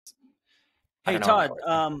I Hey don't know when you're Todd,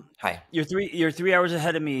 working. Hi. you're 3 hours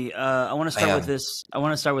ahead of me. I want to I start with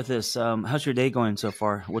am. this. How's your day going so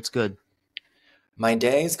far? What's good? My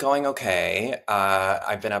day's going okay.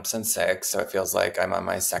 I've been up since 6, so it feels like I'm on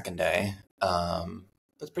my second day. But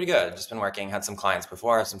it's pretty good. Just been working. Had some clients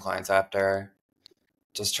before, some clients after.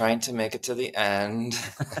 Just trying to make it to the end.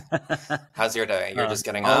 How's your day? You're just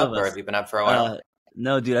getting All of up, or have us. you been up for a Uh, while?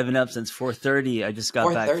 no, dude, I've been up since 4:30. I just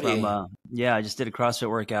got back from 4:30. yeah, I just did a CrossFit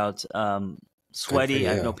workout. Good for Sweaty.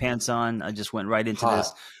 I have no you. pants on. I just went right into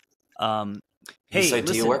this. Hot. Um, You hey, said,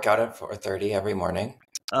 do you listen. work out at 4:30 every morning?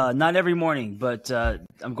 Not every morning, but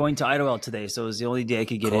I'm going to Idlewild today, so it was the only day I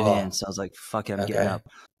could get it in. Cool. So I was like, "Fuck it, I'm getting Okay. up."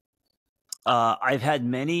 I've had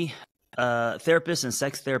many therapists and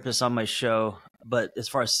sex therapists on my show, but as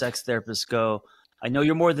far as sex therapists go, I know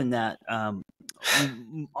you're more than that.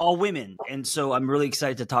 All women, and so I'm really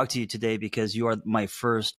excited to talk to you today because you are my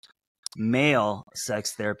first male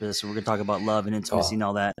sex therapist. We're going to talk about love and intimacy Cool. and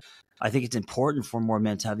all that. I think it's important for more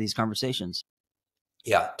men to have these conversations.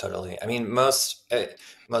 Yeah, totally. I mean, most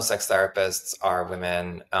sex therapists are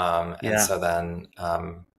women, and Yeah, so then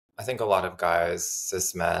I think a lot of guys,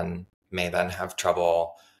 cis men, may then have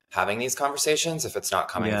trouble having these conversations if it's not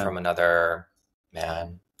coming yeah, from another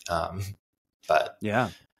man. Um, but yeah,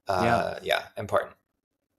 yeah. yeah, important.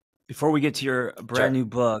 Before we get to your brand Sure. new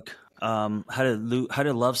book, how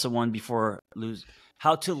to love someone before lose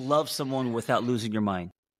how to love someone without losing your mind.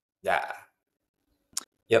 Yeah.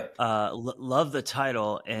 Yep. Love the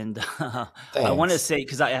title, and I want to Thanks. say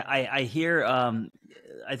because I hear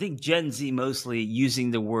I think Gen Z mostly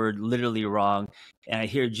using the word literally wrong, and I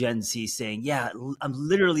hear Gen Z saying, "Yeah, I'm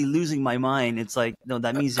literally losing my mind." It's like no,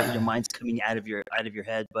 that means that your mind's coming out of your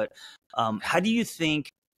head. But how do you think?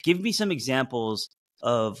 Give me some examples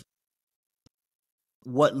of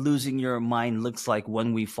what losing your mind looks like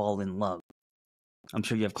when we fall in love. I'm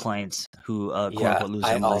sure you have clients who quote Yeah, unquote lose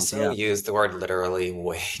I their minds. also Yeah, use the word literally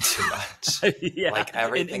way too much. yeah, Like in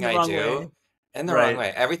everything the I wrong way, do in the wrong right?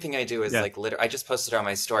 way. Everything I do is Yeah. like I just posted on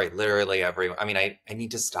my story, literally I mean, I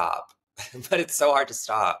need to stop, but it's so hard to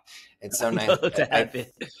stop. It's so I nice. know to happen.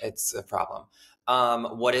 It's a problem.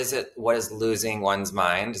 What is it? What is losing one's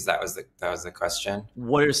mind? That was the question.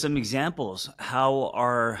 What are some examples? How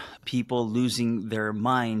are people losing their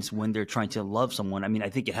minds when they're trying to love someone? I mean, I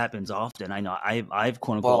think it happens often. I know I've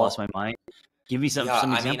quote unquote lost my Well, mind. Give me yeah,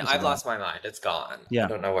 some I mean, examples of I've that. lost my mind. It's gone. I Yeah.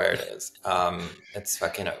 don't know where it is. It's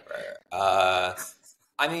fucking over.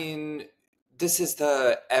 I mean, this is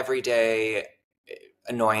the everyday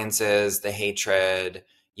annoyances, the hatred.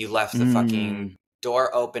 You left the fucking Mm,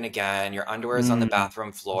 door open again. Your underwear is on the mm.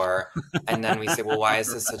 bathroom floor. And then we say, well, why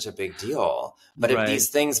is this such a big deal? But Right. these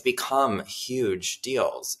things become huge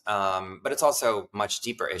deals. But it's also much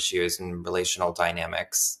deeper issues and relational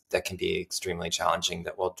dynamics that can be extremely challenging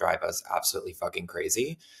that will drive us absolutely fucking crazy.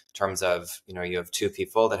 In terms of, you have two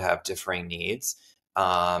people that have differing needs.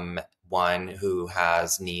 One who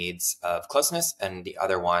has needs of closeness and the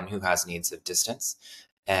other one who has needs of distance.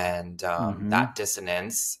 And Hmm. that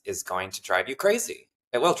dissonance is going to drive you crazy.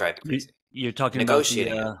 It will drive you crazy. You're talking about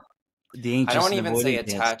Negotiating it. the I don't anxious want to and even say avoidant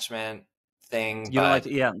dance. attachment thing, You don't like but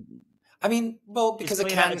to, yeah. I mean, well, It's because it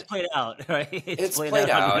played out. It's can, played out, right? It's it's played played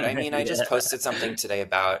out on out. women, I right? mean, I Yeah. just posted something today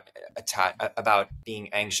about about being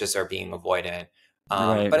anxious or being avoidant.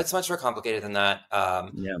 Right. But it's much more complicated than that. Yeah.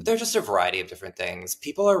 But there's just a variety of different things.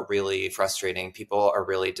 People are really frustrating. People are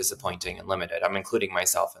really disappointing and limited. I'm including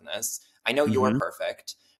myself in this. I know you're Hmm.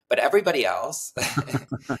 perfect, but everybody else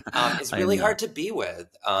is I really know. hard to be with,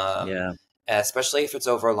 Yeah. especially if it's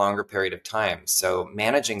over a longer period of time. So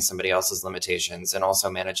managing somebody else's limitations and also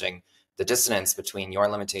managing the dissonance between your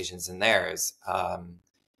limitations and theirs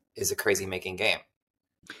is a crazy making game.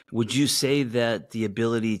 Would you say that the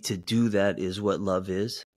ability to do that is what love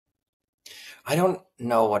is? I don't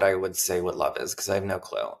know what I would say what love is because I have no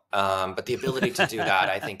clue. But the ability to do that,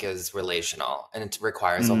 I think, is relational and it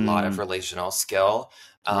requires a lot of Mm, relational skill.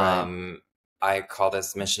 right. I call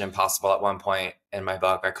this Mission Impossible at one point in my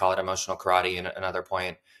book. I call it emotional karate at another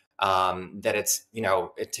point. That it's,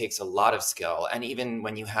 it takes a lot of skill. And even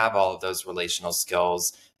when you have all of those relational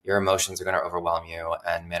skills, your emotions are going to overwhelm you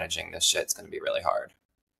and managing this shit's going to be really hard.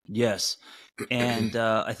 Yes. And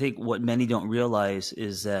I think what many don't realize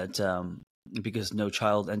is that because no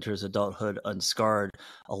child enters adulthood unscarred,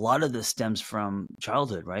 a lot of this stems from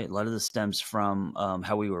childhood, right? A lot of this stems from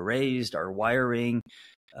how we were raised, our wiring.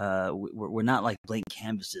 We're not like blank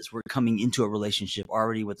canvases. We're coming into a relationship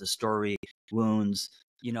already with a story, wounds,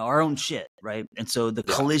 our own shit, right? And so the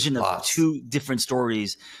Yeah, collision of lots. two different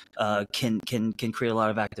stories can create a lot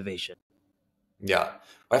of activation. Yeah.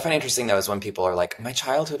 What I find interesting though is when people are like, my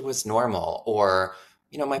childhood was normal, or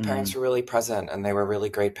my Mm. parents were really present and they were really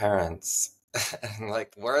great parents. And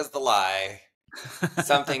like, where's the lie?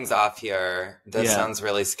 Something's off here. This Yeah, sounds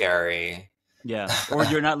really scary. yeah. Or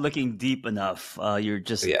you're not looking deep enough. You're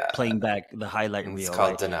just Yeah, playing back the highlight it's reel, called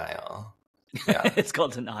right? denial. Yeah, It's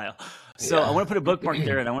called denial. So I yeah, want to put a bookmark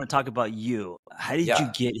there, and I want to talk about you. How did you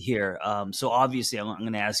yeah. get here? So obviously, I'm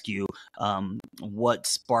going to ask you what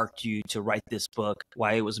sparked you to write this book,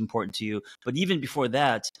 why it was important to you. But even before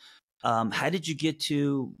that, how did you get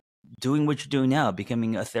to doing what you're doing now,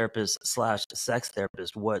 becoming a therapist slash sex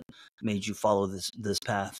therapist? What made you follow this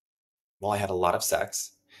path? Well, I had a lot of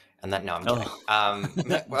sex, and then no, I'm kidding. Oh, Well, I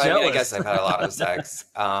mean, I guess jealous. I've had a lot of sex,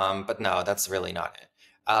 but no, that's really not it.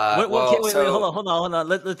 Okay, Well, wait, hold on, so hold on, hold on.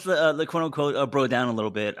 Let's quote unquote bro down a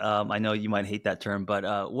little bit. I know you might hate that term,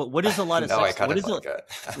 but what is a lot of no, I sex? kind of like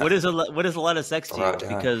it. What is a lot of sex to Bro you?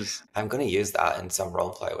 down. Because I'm gonna use that in some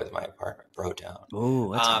role play with my partner. Bro down.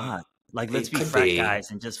 oh, that's Um, hot. Like let's it be could frat be.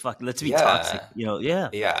 guys and just fuck. Let's be toxic. Yeah, Yeah,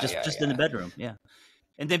 yeah, just in the yeah. bedroom. Yeah,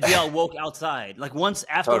 and then be all woke outside. Like once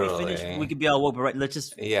after we finish, we Totally. could be all woke. But right, let's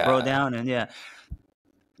just bro Yeah. down and yeah.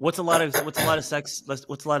 What's a lot of sex?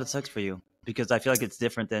 What's a lot of sex for you? Because I feel like it's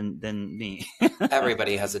different than me.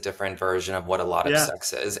 Everybody has a different version of what a lot of Yeah,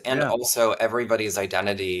 sex is. And yeah. also everybody's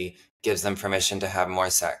identity gives them permission to have more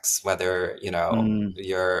sex, whether,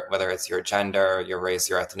 Mm, whether it's your gender, your race,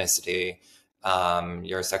 your ethnicity,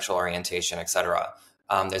 your sexual orientation, etc.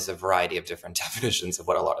 There's a variety of different definitions of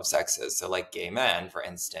what a lot of sex is. So like gay men, for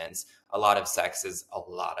instance, a lot of sex is a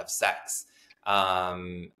lot of sex.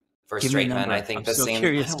 For give me a straight men, I number. think I'm the so same. I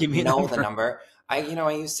curious. don't Give me a know the number. number. I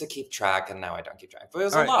used to keep track and now I don't keep track. But it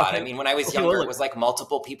was All a right. lot. I Okay. mean, when I was Okay. Well, younger, it look. was like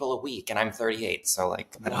multiple people a week and I'm 38. So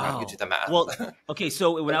like, I don't know, you do Wow. the math. Well, okay.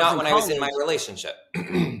 So when But I was not in when I was in my college, relationship.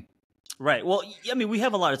 right. Well, I mean, we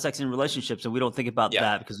have a lot of sex in relationships, and we don't think about Yeah,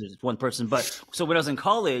 that because there's one person. But so when I was in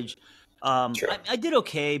college, true. I did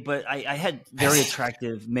okay, but I had very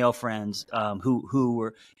attractive male friends who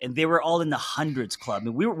were, and they were all in the hundreds club,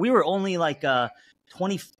 and we were only like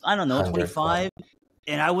 20. I don't know, 100 Club. 25,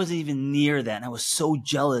 and I wasn't even near that, and I was so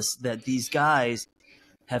jealous that these guys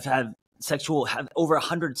have over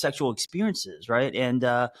 100 sexual experiences, right? And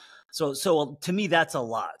so to me that's a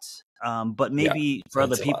lot. But Yeah, maybe for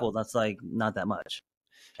other it's a lot. people that's like not that much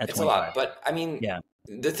at It's a 25. lot. But I mean, Yeah.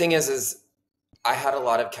 the thing is I had a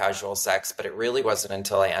lot of casual sex, but it really wasn't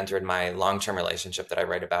until I entered my long-term relationship that I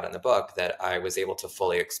write about in the book that I was able to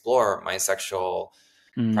fully explore my sexual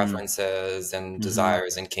Mm, preferences and hmm.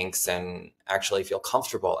 desires and kinks and actually feel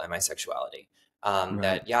comfortable in my sexuality. Right.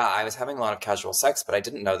 That, yeah, I was having a lot of casual sex, but I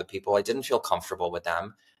didn't know the people. I didn't feel comfortable with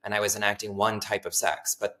them. And I was enacting one type of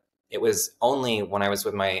sex. But it was only when I was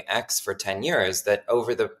with my ex for 10 years that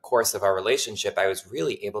over the course of our relationship, I was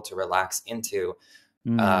really able to relax into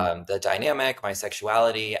Mm, the dynamic, my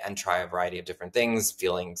sexuality, and try a variety of different things,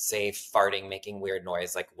 feeling safe, farting, making weird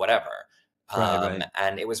noise, like whatever. right. Right.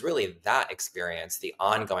 And it was really that experience, the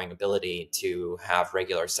ongoing ability to have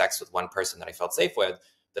regular sex with one person that I felt safe with,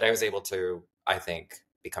 that I was able to, I think,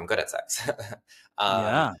 become good at sex.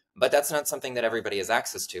 Yeah. But that's not something that everybody has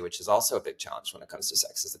access to, which is also a big challenge when it comes to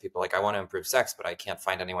sex, is that people are like, I want to improve sex, but I can't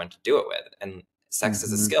find anyone to do it with. And sex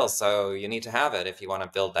is a Hmm. skill, so you need to have it if you want to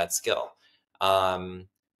build that skill. Um,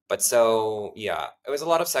 but so, yeah, it was a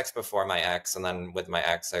lot of sex before my ex. And then with my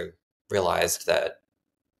ex, I realized that,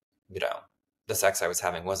 you know, the sex I was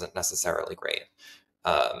having wasn't necessarily great.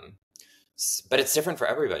 Um, but it's different for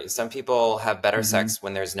everybody. Some people have better Hmm. sex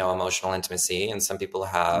when there's no emotional intimacy, and some people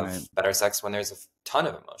have Right. better sex when there's a ton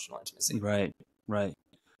of emotional intimacy. Right. Right.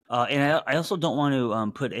 And I also don't want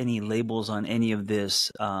to put any labels on any of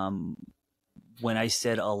this. When I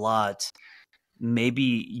said a lot,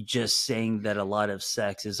 maybe just saying that a lot of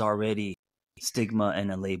sex is already stigma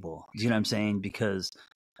and a label. Do you know what I'm saying? Because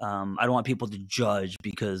I don't want people to judge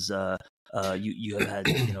because you have had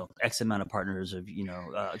X amount of partners of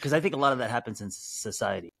because I think a lot of that happens in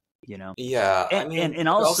society. You know, Yeah, I mean, and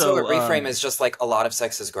but also a also reframe is just like a lot of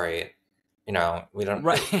sex is great. We don't,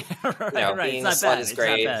 right, right. It's being a not slut bad. is It's not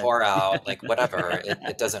great, bad. whore out, like whatever.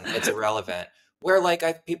 It doesn't, it's irrelevant. Where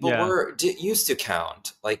like people Yeah, used to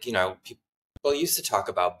count, like, people used to talk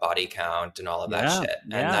about body count and all of that yeah, shit.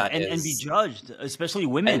 And yeah, that and be is, judged, especially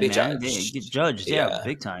and women, be man. They get judged. judged, yeah, Yeah,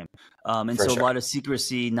 big time. And for so a sure. lot of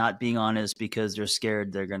secrecy, not being honest because they're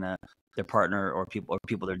scared their partner or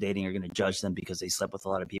people they're dating are gonna judge them because they slept with a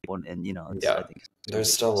lot of people, and it's I Yeah. think it's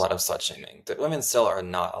There's still a ridiculous. lot of slut shaming. That women still are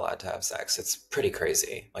not allowed to have sex. It's pretty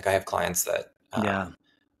crazy. Like I have clients that Yeah.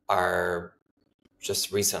 are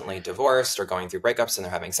just recently divorced or going through breakups, and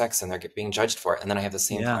they're having sex and they're being judged for it. And then I have the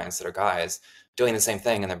same Yeah. clients that are guys doing the same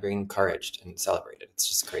thing and they're being encouraged and celebrated. It's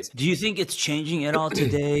just crazy. Do you think it's changing at all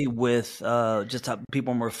today with just how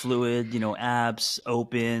people are more fluid, apps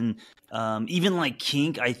open, even like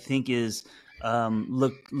kink, I think is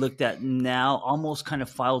looked at now almost kind of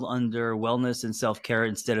filed under wellness and self-care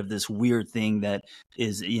instead of this weird thing that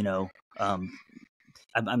is,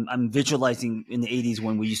 I'm visualizing in the 80s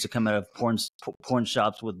when we used to come out of porn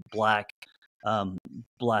shops with black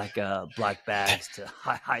bags to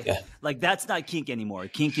high. Yeah. Like that's not kink anymore.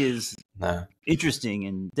 Kink is No. interesting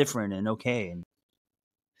and different and okay. And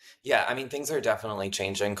Yeah, I mean, things are definitely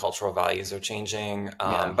changing. Cultural values are changing.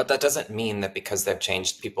 yeah. But that doesn't mean that because they've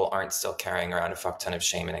changed, people aren't still carrying around a fuck ton of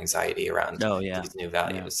shame and anxiety around Oh yeah. these new Yeah.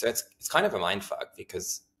 values. So it's kind of a mind fuck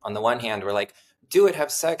because on the one hand, we're like, do it,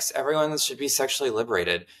 have sex. Everyone should be sexually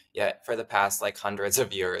liberated. Yet for the past like hundreds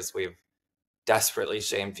of years, we've desperately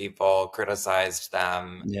shamed people, criticized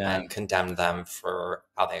them, Yeah. and condemned them for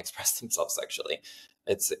how they express themselves sexually.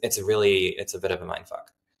 It's a bit of a mind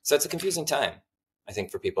fuck. So it's a confusing time, I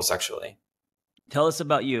think, for people sexually. Tell us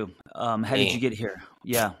about you. How did you Me. get here?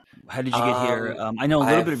 Yeah. How did you get here? I know a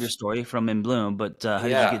little bit of your I've story from In Bloom, but how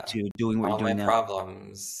did you get yeah, to doing what you're all my doing now?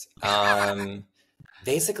 problems.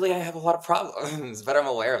 Basically, I have a lot of problems, but I'm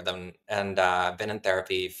aware of them, and I've been in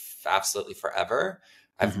therapy absolutely forever.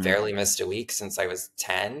 I've Hmm. barely missed a week since I was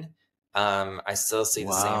 10. I still see the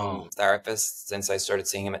Wow. same therapist since I started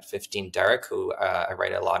seeing him at 15, Derek, who I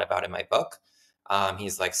write a lot about in my book.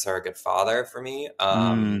 He's like surrogate father for me.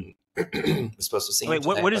 Mm. I'm supposed to see him Wait,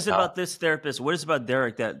 what today, what but is it no. about this therapist? What is it about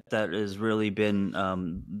Derek that has really been?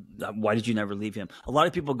 Why did you never leave him? A lot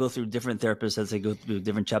of people go through different therapists as they go through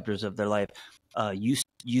different chapters of their life.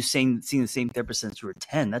 You seeing the same therapist since you were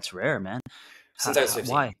 10? That's rare, man. Since I was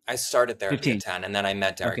 15. Why I started therapy at 15? 10 and then I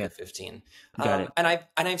met Derek Okay, at 15. got it. And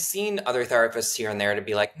I've seen other therapists here and there to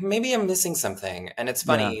be like, maybe I'm missing something. And it's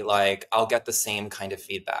Yeah. funny, like I'll get the same kind of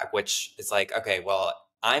feedback, which is like, okay, well,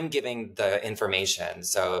 I'm giving the information,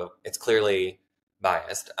 so it's clearly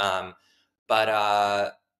biased.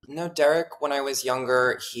 But no, Derek, when I was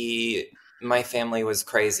younger, my family was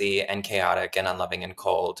crazy and chaotic and unloving and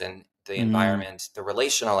cold. And the Mm, environment, the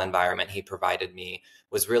relational environment he provided me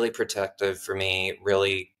was really protective for me,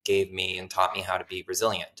 really gave me and taught me how to be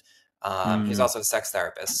resilient. He's mm, also a sex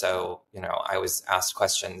therapist. So, I was asked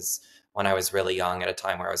questions when I was really young at a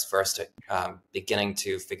time where I was first beginning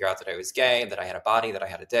to figure out that I was gay, that I had a body, that I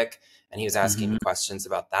had a dick. And he was asking hmm. me questions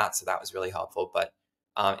about that. So that was really helpful. But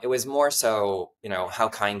it was more so, how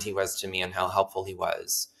kind he was to me and how helpful he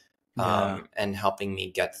was, Yeah. and helping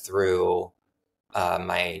me get through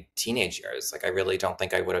my teenage years. Like, I really don't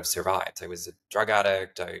think I would have survived. I was a drug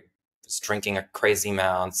addict. I was drinking at crazy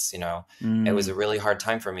amounts. It was Mm, a really hard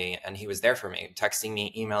time for me. And he was there for me, texting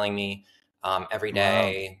me, emailing me every wow.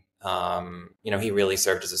 day. He really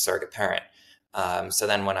served as a surrogate parent. So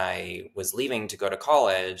then when I was leaving to go to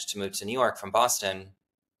college, to move to New York from Boston,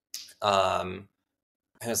 um,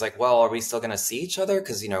 I was like, well, are we still going to see each other?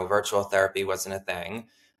 Because, virtual therapy wasn't a thing.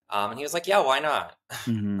 And he was like, yeah, why not?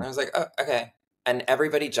 Hmm. And I was like, oh, okay. And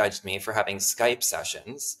everybody judged me for having Skype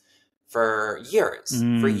sessions for Mm,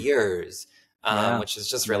 years, yeah. which is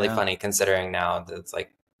just really Yeah. funny considering now that it's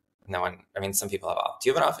like no one, I mean, some people have off. Do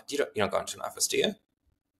you have an office? You don't go into an office, do you?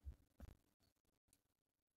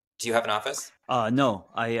 Do you have an office? No, No,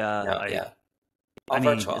 I yeah. I All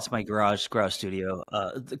mean, it's virtual. my garage studio.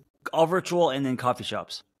 All virtual and then coffee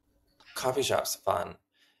shops. Coffee shops, fun.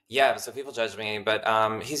 Yeah, so people judge me, but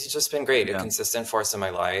he's just been great, a Yeah. consistent force in my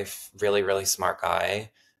life, really, really smart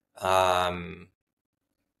guy. Um,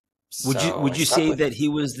 so Would I you stuck say with that him.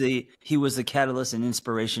 he was the catalyst and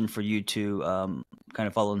inspiration for you to kind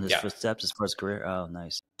of follow in his Yeah. footsteps as far as career? Oh,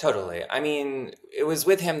 nice. Totally. I mean, it was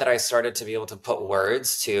with him that I started to be able to put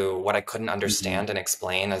words to what I couldn't Hmm. understand and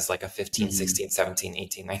explain as like a 15, Hmm. 16, 17,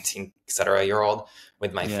 18, 19, etc. year old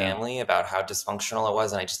with my Yeah. family about how dysfunctional it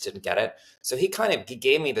was and I just didn't get it. So he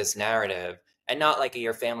gave me this narrative, and not like a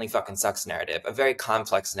your family fucking sucks narrative, a very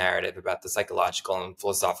complex narrative about the psychological and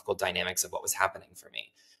philosophical dynamics of what was happening for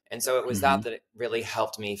me. And so it was Hmm. that it really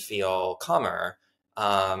helped me feel calmer.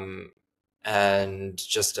 Um, and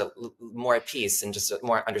just more at peace and just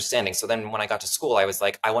more understanding. So then when I got to school, I was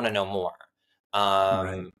like, I want to know more.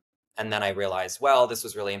 Right. Um, and then I realized, well, this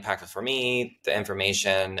was really impactful for me. The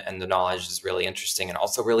information and the knowledge is really interesting and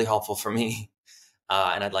also really helpful for me.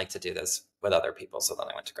 And I'd like to do this with other people. So then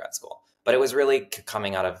I went to grad school. But it was really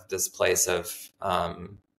coming out of this place of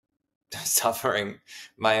suffering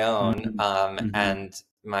my own, Hmm. Hmm. and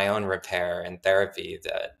my own repair and therapy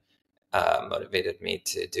that motivated me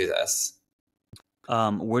to do this.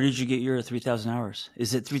 Where did you get your 3,000 hours?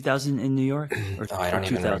 Is it 3,000 in New York Oh, I or don't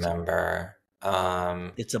even 2,000? remember.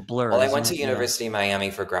 It's a blur, Well, I went isn't to it? Yeah. University of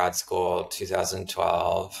Miami for grad school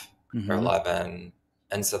 2012 or Mm-hmm. 11.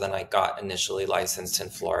 And so then I got initially licensed in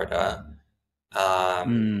Florida. Um,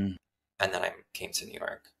 Mm. and then I came to New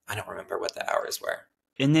York. I don't remember what the hours were.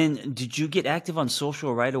 And then, did you get active on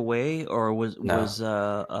social right away, or No,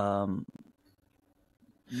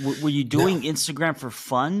 were you no, doing Instagram for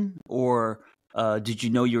fun, or did you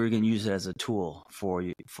know you were going to use it as a tool for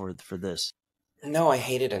you for this? no, I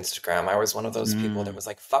hated Instagram. I was one of those people that Mm. was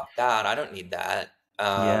like, fuck that. I don't need that.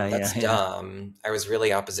 Yeah, yeah, That's yeah. dumb. I was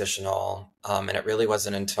really oppositional. And it really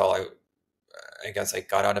wasn't until I guess I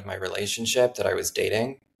got out of my relationship that I was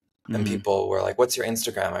dating. And Mm. people were like, what's your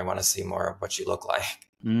Instagram? I want to see more of what you look like.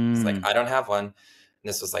 It's like, Mm. I don't have one. And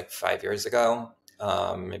this was like 5 years ago.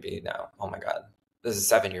 Maybe no. Oh my God. This is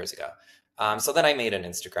 7 years ago. So then I made an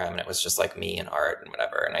Instagram and it was just like me and art and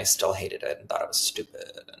whatever. And I still hated it and thought it was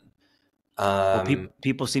stupid. And, Well,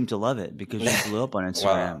 people seem to love it because you blew up on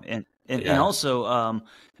Instagram, well, and yeah. also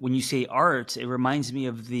when you say art, it reminds me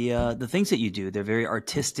of the things that you do. They're very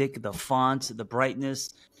artistic. The font, the brightness.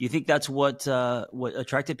 Do you think that's what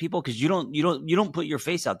attracted people? Because you don't put your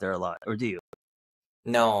face out there a lot, or do you?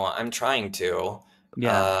 No, I'm trying to.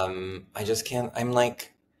 Yeah. I just can't. I'm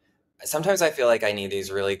like, sometimes I feel like I need these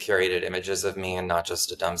really curated images of me and not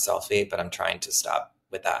just a dumb selfie, but I'm trying to stop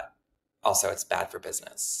with that. Also, it's bad for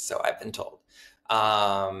business, so I've been told.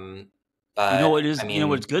 Um, You know but what is I you know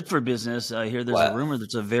what's mean, good for business? I hear there's a what? rumor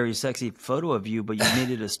that's a very sexy photo of you, but you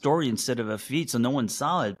made it a story instead of a feed, so no one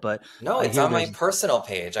saw it. But No, I it's hear on my there's personal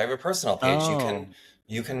page. I have a personal page. oh,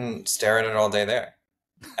 You can stare at it all day there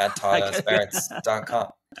at I guess, toddasbarretts.com.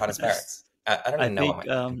 Todd Baratz. I don't I even know what think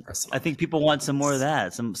my fucking I personal think page people want some more of is.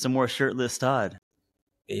 that, some more shirtless Todd.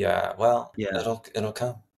 Yeah, well, Yeah. it'll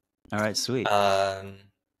come. All right, sweet. Um,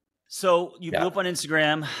 So you blew yeah, up on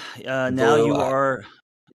Instagram. Now blew you up.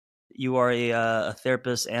 are a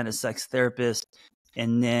therapist and a sex therapist,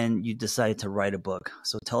 and then you decided to write a book.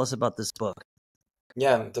 So tell us about this book.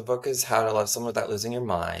 Yeah, the book is How to Love Someone Without Losing Your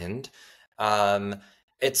Mind. Um,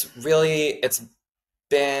 it's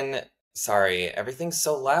been, sorry, everything's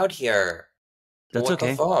so loud here. That's What the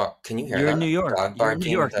okay. fuck? Can you hear You're in New that? York. Dog You're in New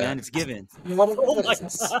barking, York, man. It's given. Oh what my is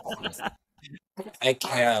this? god. I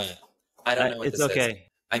can't. I don't know what It's this is. okay.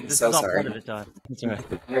 I'm This so is all part sorry. of it, Todd. It's all right.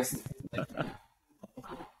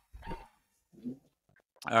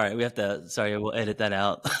 All right, we have to. Sorry, we'll edit that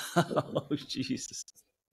out. Oh Jesus.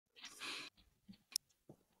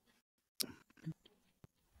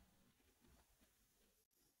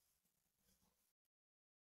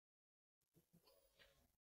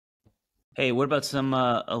 Hey, what about some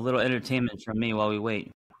a little entertainment from me while we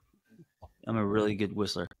wait? I'm a really good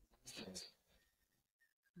whistler.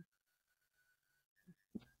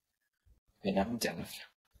 Okay, now I'm down.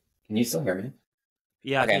 Can you still hear me?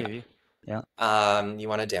 Yeah, I can Okay. hear you. Yeah. You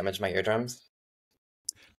want to damage my eardrums?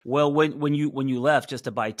 Well, when you left just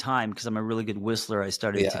to buy time because I'm a really good whistler, I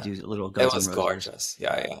started to Yeah. do little It Guns N' was Roses. gorgeous.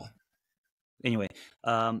 Yeah, yeah. Anyway,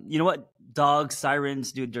 you know what? Dogs,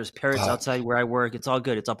 sirens, dude. There's parrots Fuck. outside where I work. It's all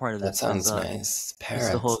good. It's all part of That the sounds nice.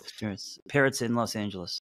 it's the whole Parrots. experience. Parrots in Los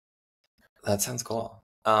Angeles. That sounds cool.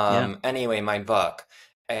 Yeah. Anyway, my book.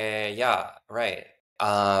 Yeah, right.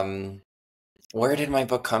 Um, where did my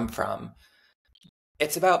book come from?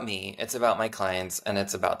 It's about me, it's about my clients, and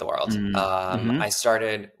it's about the world. Mm-hmm. I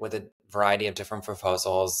started with a variety of different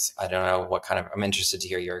proposals. I don't know what kind of, I'm interested to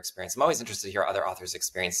hear your experience. I'm always interested to hear other authors'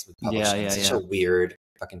 experience with Yeah, publishing. yeah, It's such a yeah. weird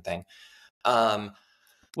fucking thing. Um,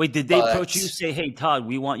 Wait, did they approach you but say, "Hey, Todd,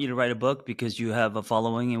 we want you to write a book because you have a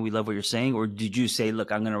following and we love what you're saying," or did you say,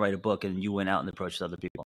 "Look, I'm going to write a book," and you went out and approached other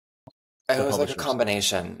people, it the was like a publishers?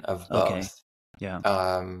 combination of Okay. both. Yeah.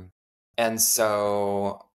 Um, and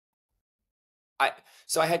so I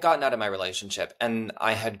so I had gotten out of my relationship and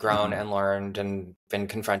I had grown Mm-hmm. and learned and been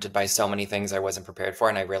confronted by so many things I wasn't prepared for.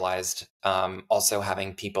 And I realized also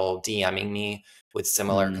having people DMing me with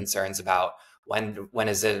similar Mm-hmm. concerns about when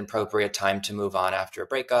is it an appropriate time to move on after a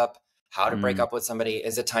breakup, how to break Mm, up with somebody,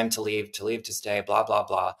 is it time to leave to stay, blah, blah,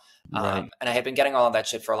 blah. right. And I had been getting all of that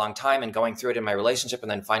shit for a long time and going through it in my relationship.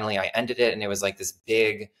 And then finally I ended it and it was like this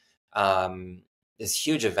big, this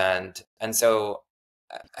huge event. And so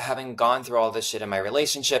having gone through all this shit in my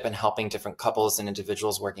relationship and helping different couples and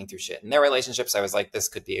individuals working through shit in their relationships, I was like, this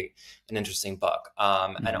could be an interesting book.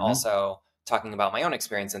 And Mm-hmm. also talking about my own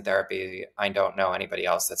experience in therapy, I don't know anybody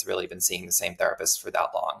else that's really been seeing the same therapist for that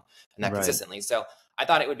long and that Right. consistently. So I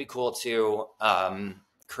thought it would be cool to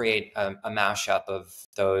create a mashup of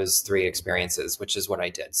those three experiences, which is what I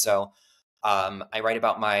did. So I write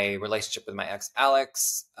about my relationship with my ex,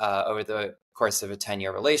 Alex, over the course of a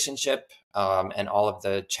 10-year relationship, and all of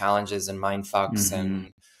the challenges and mind fucks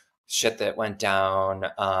and shit that went down.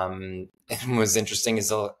 It was interesting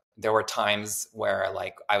is there were times where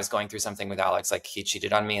like I was going through something with Alex, like he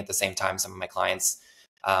cheated on me at the same time. Some of my clients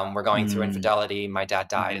were going through infidelity. My dad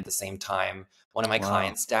died at the same time. One of my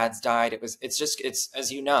clients' dads died. It's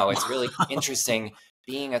as you know, it's really interesting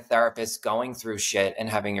being a therapist, going through shit and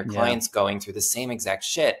having your clients going through the same exact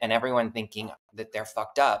shit, and everyone thinking that they're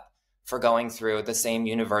fucked up for going through the same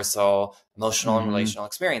universal emotional and relational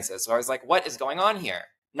experiences. So I was like, what is going on here?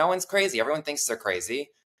 No one's crazy. Everyone thinks they're crazy.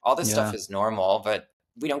 All this stuff is normal, but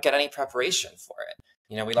we don't get any preparation for it.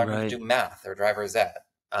 You know, we learn how to do math or driver's ed.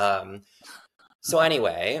 So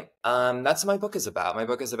anyway, that's what my book is about. My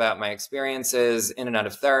book is about my experiences in and out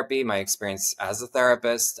of therapy, my experience as a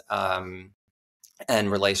therapist,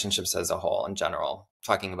 and relationships as a whole in general,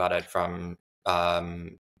 talking about it from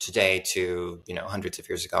today to, you know, hundreds of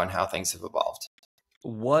years ago and how things have evolved.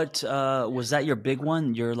 What was that your big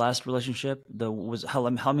one? Your last relationship?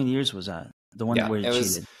 How many years was that? The one where you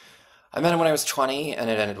cheated? I met him when I was 20 and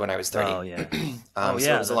it ended when I was 30. Oh yeah.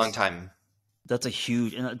 So it was a long time. That's a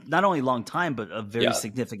huge, and not only long time, but a very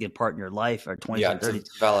significant part in your life, or 20s and 30s.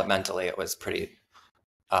 Developmentally, it was pretty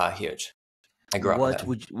huge. I grew up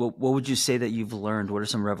with it. What would you say that you've learned? What are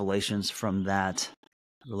some revelations from that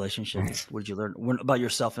relationship? What did you learn about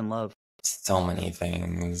yourself and love? So many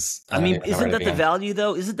things. I mean, isn't that the value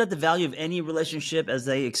though? Isn't that the value of any relationship as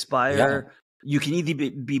they expire? Yeah. You can either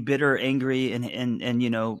be bitter, angry, and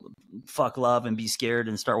you know, fuck love and be scared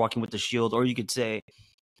and start walking with the shield, or you could say,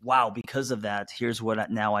 wow, because of that, here's what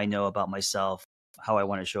now I know about myself, how I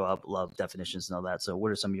want to show up, love definitions and all that. So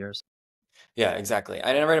what are some of yours? Yeah, exactly.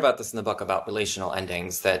 I didn't write about this in the book about relational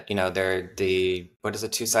endings, that, you know, they're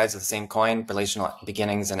two sides of the same coin, relational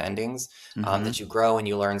beginnings and endings, that you grow and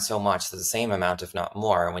you learn so much, the same amount, if not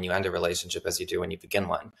more, when you end a relationship as you do when you begin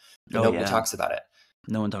one. But nobody talks about it.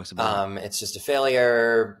 No one talks about it. It's just a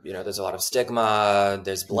failure. You know, there's a lot of stigma,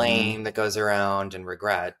 there's blame that goes around and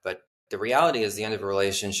regret. But the reality is the end of a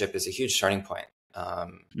relationship is a huge starting point.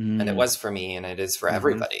 And it was for me, and it is for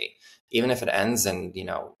everybody. Even if it ends in, you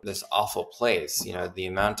know, this awful place, you know, the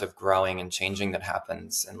amount of growing and changing that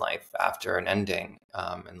happens in life after an ending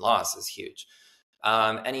and loss is huge.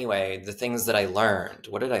 Anyway, the things that I learned,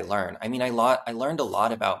 what did I learn? I mean, I learned a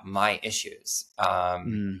lot about my issues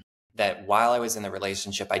that while I was in the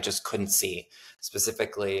relationship, I just couldn't see.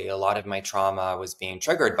 Specifically, a lot of my trauma was being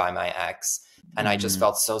triggered by my ex. And I just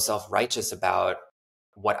felt so self-righteous about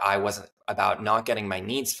about not getting my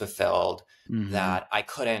needs fulfilled, that I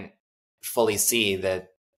couldn't fully see that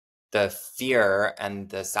the fear and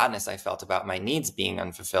the sadness I felt about my needs being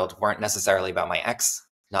unfulfilled weren't necessarily about my ex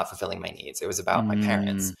not fulfilling my needs. It was about my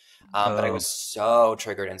parents. But I was so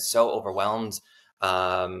triggered and so overwhelmed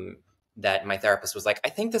that my therapist was like, I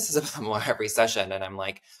think this is about more every session. And I'm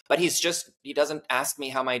like, but he doesn't ask me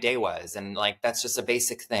how my day was. And like, that's just a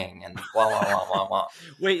basic thing. And blah, blah, blah, blah, blah.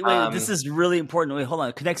 Wait, this is really important. Wait, hold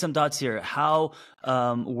on. Connect some dots here. How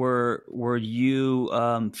were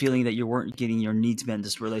you feeling that you weren't getting your needs met in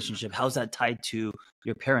this relationship? How's that tied to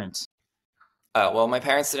your parents? Well, my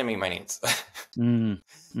parents didn't meet my needs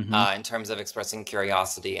in terms of expressing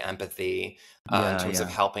curiosity, empathy, in terms of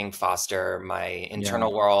helping foster my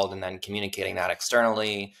internal world and then communicating that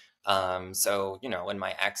externally. So, you know, when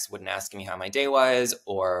my ex wouldn't ask me how my day was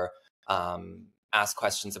or ask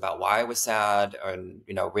questions about why I was sad, or,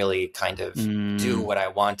 you know, really kind of do what I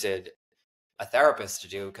wanted a therapist to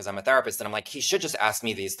do, because I'm a therapist, and I'm like, he should just ask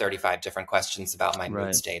me these 35 different questions about my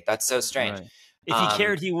mood state. That's so strange. Right. If he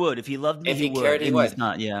cared, he would. If he loved me, he would. He's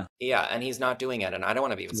not, yeah, and he's not doing it, and I don't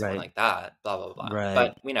want to be with someone like that. Blah blah blah. Right.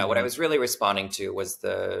 But you know what I was really responding to was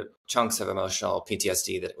the chunks of emotional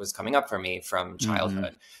PTSD that was coming up for me from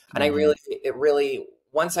childhood, and it really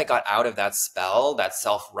once I got out of that spell, that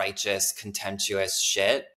self-righteous, contemptuous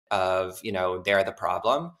shit of, you know, they're the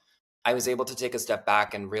problem, I was able to take a step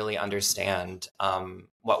back and really understand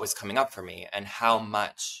what was coming up for me and how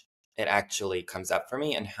much it actually comes up for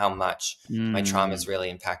me and how much my trauma has really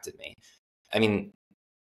impacted me. I mean,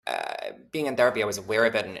 being in therapy, I was aware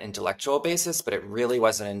of it on an intellectual basis, but it really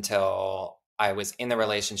wasn't until I was in the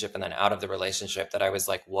relationship and then out of the relationship that I was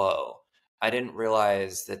like, whoa, I didn't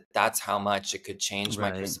realize that that's how much it could change my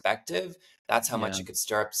perspective. That's how much it could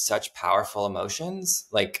stir up such powerful emotions.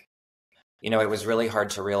 Like, you know, it was really hard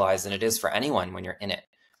to realize, and it is for anyone when you're in it.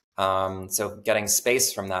 So getting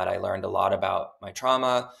space from that, I learned a lot about my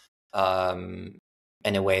trauma,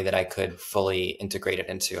 in a way that I could fully integrate it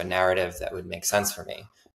into a narrative that would make sense for me.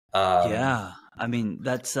 I mean,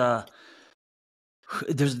 that's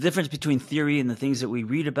there's a difference between theory and the things that we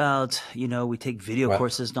read about. You know, we take video What?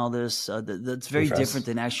 courses and all this. That's very Refresh. different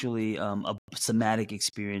than actually a somatic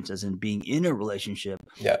experience, as in being in a relationship.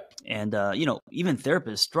 Yeah. And you know, even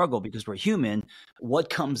therapists struggle because we're human. What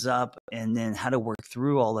comes up, and then how to work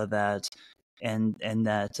through all of that, and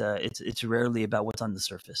that it's rarely about what's on the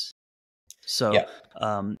surface. So Yeah.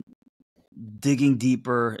 um, digging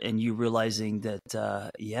deeper and you realizing that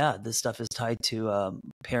yeah, this stuff is tied to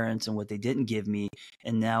parents and what they didn't give me,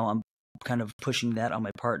 and now I'm kind of pushing that on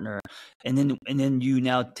my partner, and then you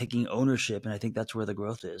now taking ownership, and I think that's where the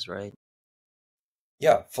growth is, right?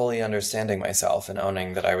 Yeah, fully understanding myself and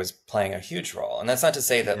owning that I was playing a huge role. And that's not to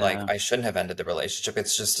say that like Yeah. I shouldn't have ended the relationship.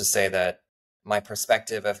 It's just to say that my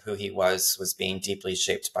perspective of who he was being deeply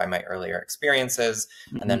shaped by my earlier experiences,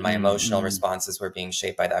 and then my Mm-hmm, emotional mm-hmm. responses were being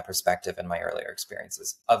shaped by that perspective and my earlier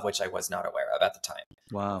experiences, of which I was not aware of at the time,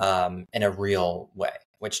 Wow. in a real way,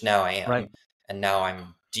 which now I Right. am. And now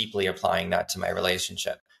I'm deeply applying that to my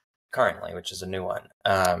relationship currently, which is a new one.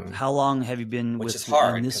 How long have you been Which is with in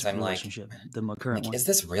hard this because relationship, the I'm current like, one? is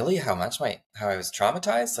this really how I was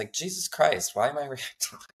traumatized? Like, Jesus Christ, why am I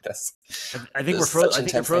reacting like this? I think we're There's such I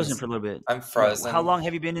think you're intense frozen things. for a little bit. I'm Yeah. How frozen. long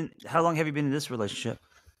have you been in? How long have you been in this relationship?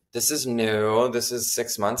 This is new. This is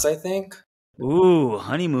 6 months, I think. Ooh,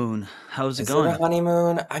 honeymoon. How's it Is it a going?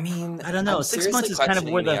 honeymoon? I mean, I don't know. I'm 6 months seriously is kind of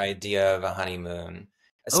where questioning the the. idea of a honeymoon,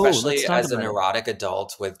 Oh, let's especially talk as a about it. neurotic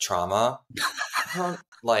adult with trauma. I don't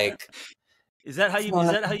like, Is I that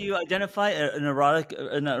how you identify an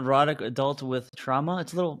erotic adult with trauma?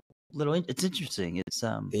 It's a little it's interesting. It's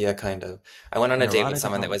yeah, kind of. I went on an a date with erotic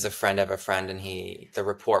someone that adult. was a friend of a friend, and the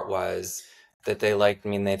report was that they liked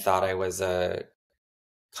me and they thought I was a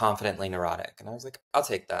confidently neurotic. And I was like, I'll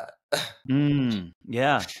take that.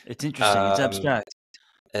 Yeah, it's interesting. It's Um, abstract.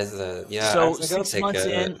 yeah, I So was like, I'll six take months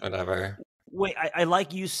it, in. whatever. Wait, I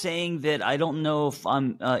like you saying that. I don't know if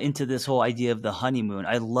I'm into this whole idea of the honeymoon.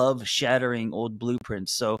 I love shattering old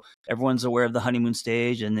blueprints. So everyone's aware of the honeymoon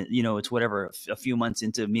stage, and you know it's whatever a few months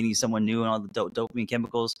into meeting someone new and all the dopamine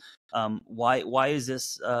chemicals. Why is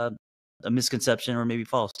this a misconception or maybe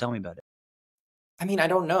false? Tell me about it. I mean, I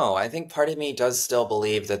don't know. I think part of me does still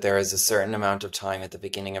believe that there is a certain amount of time at the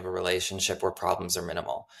beginning of a relationship where problems are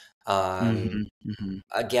minimal. Um, Hmm. Hmm.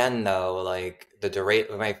 Again, though, like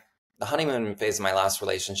the honeymoon phase of my last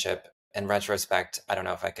relationship, in retrospect, I don't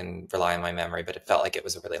know if I can rely on my memory, but it felt like it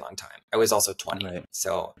was a really long time. I was also 20, Right,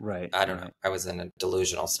 so right, I don't know. right. I was in a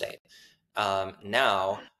delusional state.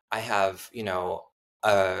 Now I have,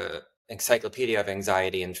 a encyclopedia of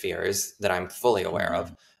anxiety and fears that I'm fully aware Hmm.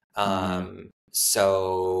 of. Hmm.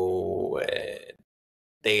 So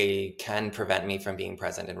they can prevent me from being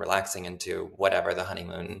present and relaxing into whatever the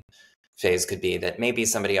honeymoon phase could be that maybe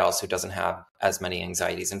somebody else who doesn't have as many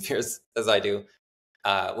anxieties and fears as I do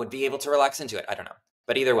would be able to relax into it. I don't know.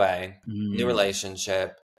 But either way, new Mm.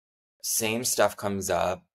 relationship, same stuff comes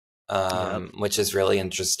up, Yep. which is really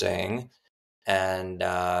interesting. And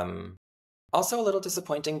also a little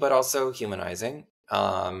disappointing, but also humanizing.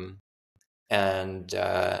 And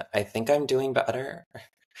I think I'm doing better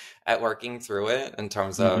at working through it in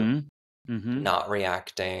terms of Hmm. Hmm. not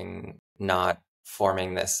reacting, not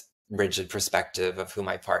forming this rigid perspective of who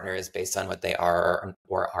my partner is based on what they are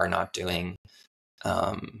or are not doing.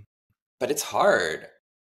 Um, but it's hard.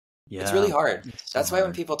 It's really Yeah, hard. it's so That's why when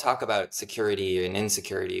hard. people talk about security and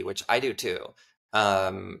insecurity, which I do too,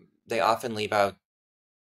 they often leave out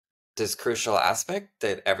this crucial aspect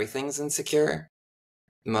that everything's insecure.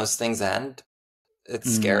 Most things end. It's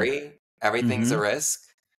Mm. scary. Everything's a Hmm. risk.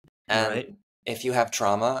 Right. And if you have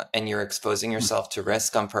trauma and you're exposing yourself to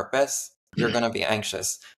risk on purpose, you're going to be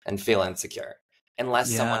anxious and feel insecure.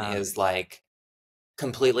 Unless someone Yeah. is like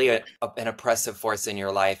completely an oppressive force in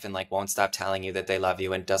your life and like won't stop telling you that they love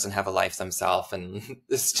you and doesn't have a life themselves and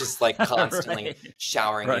it's just like constantly Right.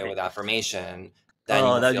 showering you Right. with affirmation, then you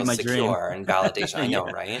Oh, will that'd be feel my dream. secure and validation. I know,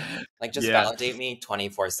 Yeah. right? Like just Yeah. validate me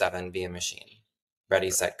 24/7, be a machine. Ready,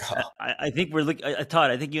 set, go. I think we're looking,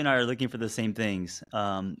 Todd. I think you and I are looking for the same things,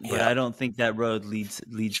 but Yeah. I don't think that road leads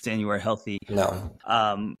to anywhere healthy. No.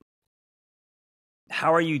 Um,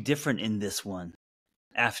 how are you different in this one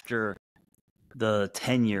after the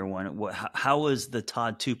 10-year one? How is the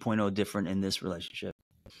Todd 2.0 different in this relationship?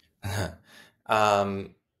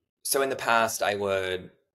 um, so in the past, I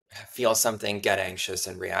would feel something, get anxious,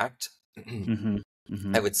 and react. Hmm.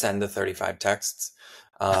 Hmm. I would send the 35 texts.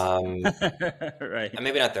 Um, Right. and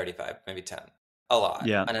maybe not 35, maybe 10. A lot.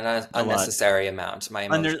 Yeah. An A lot. unnecessary amount. My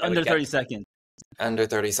emotion, I would Under get 30 seconds. under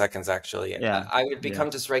 30 seconds, actually. Yeah. I would Yeah. become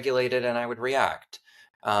dysregulated and I would react.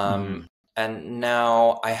 Hmm. And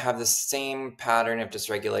now I have the same pattern of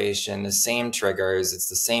dysregulation, the same triggers, it's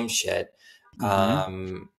the same shit.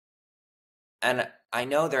 Mm-hmm. And I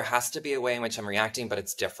know there has to be a way in which I'm reacting, but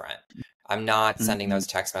it's different. I'm not sending Mm-hmm. those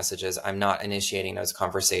text messages. I'm not initiating those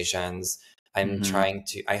conversations.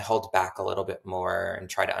 Mm-hmm. I hold back a little bit more and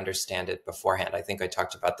try to understand it beforehand. I think I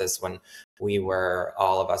talked about this when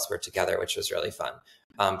all of us were together, which was really fun,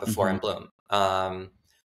 before Mm-hmm. in Bloom.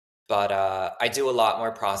 But I do a lot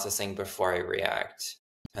more processing before I react.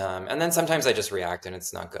 And then sometimes I just react and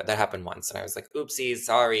it's not good. That happened once and I was like, oopsie,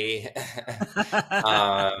 sorry.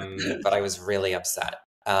 But I was really upset.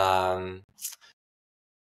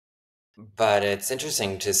 But it's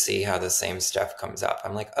interesting to see how the same stuff comes up.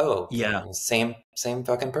 I'm like, oh, Yeah. same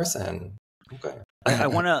fucking person. Okay. I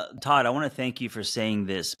want to, Todd, I want to thank you for saying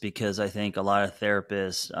this, because I think a lot of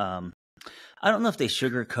therapists, I don't know if they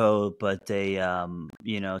sugarcoat, but they,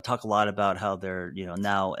 talk a lot about how they're,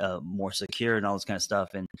 now more secure and all this kind of stuff.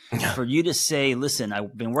 And Yeah. for you to say, listen,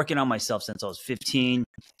 I've been working on myself since I was 15,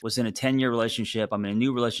 was in a 10-year relationship. I'm in a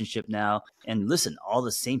new relationship now. And listen, all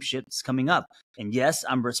the same shit's coming up. And yes,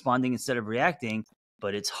 I'm responding instead of reacting,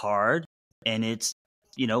 but it's hard and it's,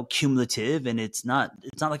 cumulative, and it's not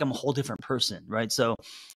like I'm a whole different person. Right. So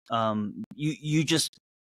you just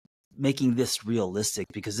making this realistic,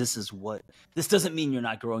 because this doesn't mean you're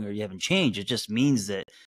not growing or you haven't changed. It just means that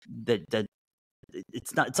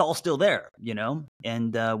it's all still there,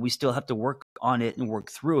 and we still have to work on it and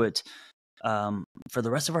work through it for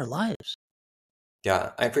the rest of our lives.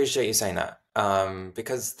 Yeah, I appreciate you saying that.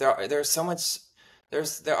 Because there's so much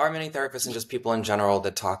there are many therapists and just people in general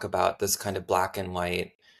that talk about this kind of black and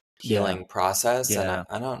white Yeah, healing process, and yeah,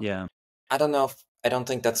 I don't yeah. I don't know if I don't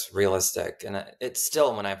think that's realistic. And it's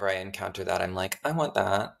still, whenever I encounter that, I'm like, I want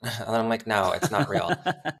that. And I'm like, no, it's not real.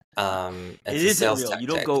 It It's a isn't sales real. You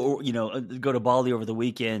don't tactic. go to Bali over the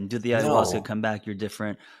weekend, do the ayahuasca, No. come back, you're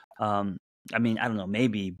different. Um, I mean, I don't know,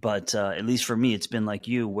 maybe, but at least for me, it's been like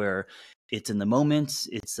you, where it's in the moment.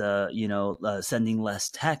 It's sending less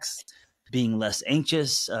text, being less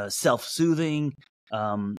anxious, self-soothing.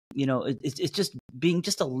 It's just being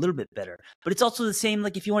just a little bit better. But it's also the same,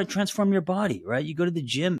 like if you want to transform your body, right? You go to the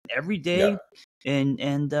gym every Yeah. day, and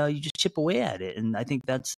you just chip away at it. And I think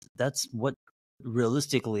that's what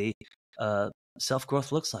realistically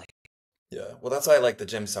self-growth looks like. Yeah. Well, that's why I like the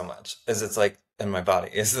gym so much, is it's like in my body.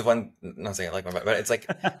 It's the one, not saying I like my body, but it's like,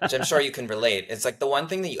 which I'm sure you can relate. It's like the one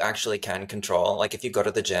thing that you actually can control. Like if you go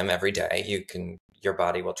to the gym every day, your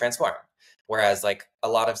body will transform. Whereas like a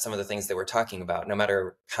lot of some of the things that we're talking about, no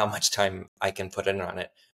matter how much time I can put in on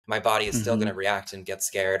it, my body is still going Mm-hmm. to react and get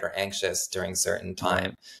scared or anxious during certain Right.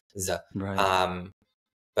 times. So, Right. um,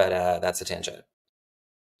 but that's a tangent.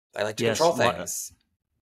 I like to Yes. control things.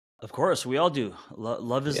 Of course, we all do.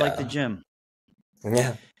 Love is like the Yeah. gym.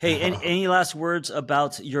 Yeah. Hey, any last words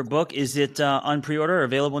about your book? Is it on pre-order,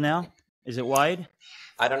 available now? Is it wide?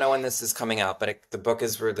 I don't know when this is coming out, but the book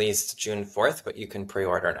is released June 4th, but you can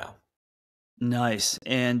pre-order now. Nice.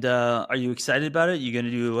 And are you excited about it? You going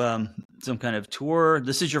to do some kind of tour?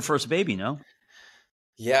 This is your first baby, no?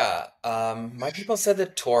 Yeah. My people said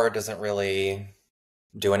that tour doesn't really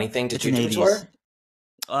do anything. Did It's you an do a 80s. tour?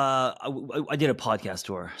 I did a podcast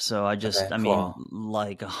tour, so Okay, I mean, cool.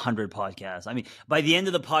 like 100 podcasts. I mean, by the end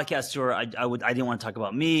of the podcast tour, I didn't want to talk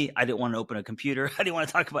about me. I didn't want to open a computer. I didn't want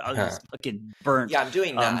to talk about. I was just fucking burnt. Yeah, I'm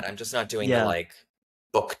doing that. I'm just not doing the Yeah. like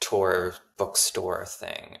book tour, bookstore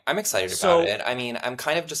thing. I'm excited about So, it. I mean, I'm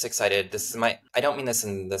kind of just excited. I don't mean this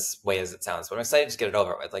in this way as it sounds, but I'm excited to get it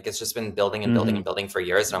over with. Like, it's just been building and building mhm. and building for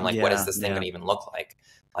years. And I'm like, what is Yeah, this thing yeah, going to even look like?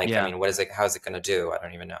 Like, I yeah. mean, how is it going to do? I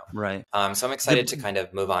don't even know. Right. So I'm excited to The kind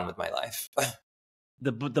of move on with my life.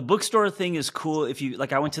 the bookstore thing is cool. If you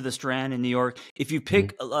like, I went to the Strand in New York. If you Mhm.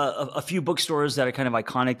 pick a few bookstores that are kind of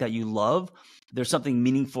iconic that you love, there's something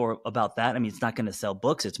meaningful about that. I mean, it's not going to sell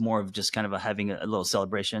books. It's more of just kind of having a little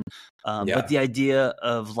celebration. But Yeah. the idea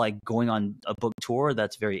of like going on a book tour,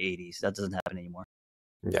 that's very 80s. That doesn't happen anymore.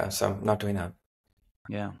 Yeah. So I'm not doing that.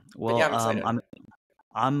 Yeah. But yeah, Well, I'm excited.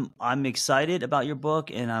 I'm excited about your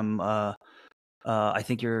book, and I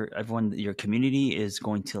think your community is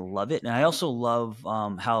going to love it, and I also love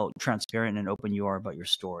how transparent and open you are about your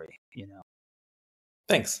story.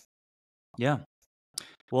 Thanks. Yeah.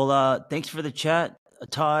 Well, thanks for the chat,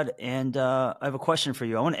 Todd. And I have a question for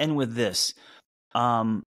you. I want to end with this.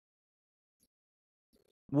 Um,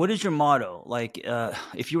 what is your motto? Like,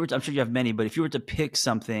 if you were, I'm sure you have many, but if you were to pick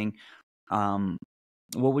something, um,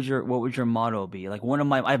 what would your motto be? Like one of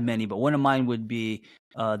my, I have many, but one of mine would be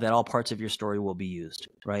that all parts of your story will be used,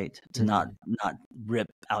 right? To not Mhm. not rip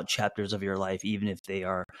out chapters of your life, even if they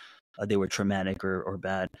were traumatic or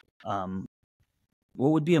bad. Um,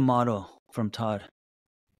 what would be a motto from Todd?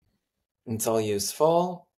 It's all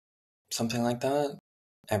useful, something like that.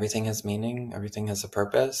 Everything has meaning. Everything has a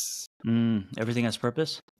purpose. Everything has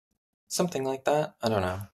purpose. Something like that. I don't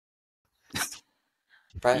know.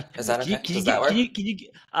 Right? Is that okay? Can you Does that get? work? Can you?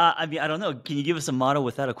 I mean, I don't know. Can you give us a motto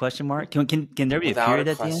without a question mark? Can there be a Without a period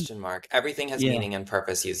at the end? question mark. Everything has Yeah. meaning and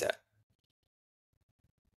purpose. Use it.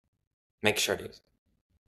 Make sure to use it.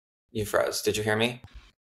 You froze. Did you hear me?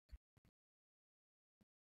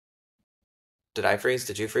 Did I freeze?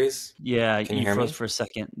 Did you freeze? Yeah, Can you you hear froze me? for a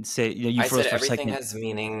second. Say, you I said froze for a everything second. has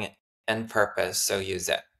meaning and purpose, so use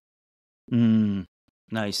it.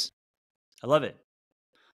 Nice. I love it.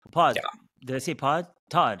 Pod. Yeah. Did I say pod?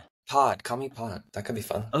 Todd. Pod. Call me Pod. That could be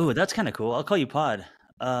fun. Oh, that's kind of cool. I'll call you Pod.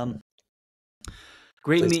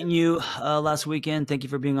 Great Please meeting do. you last weekend. Thank you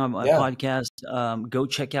for being on my Yeah. podcast. Go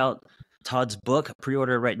check out Todd's book.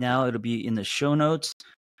 Pre-order right now. It'll be in the show notes.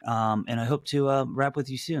 And I hope to rap with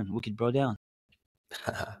you soon. We could bro down.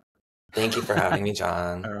 Thank you for having me,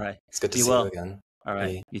 John. All right. It's good to Be see you well. again. All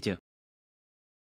right. Bye. You too.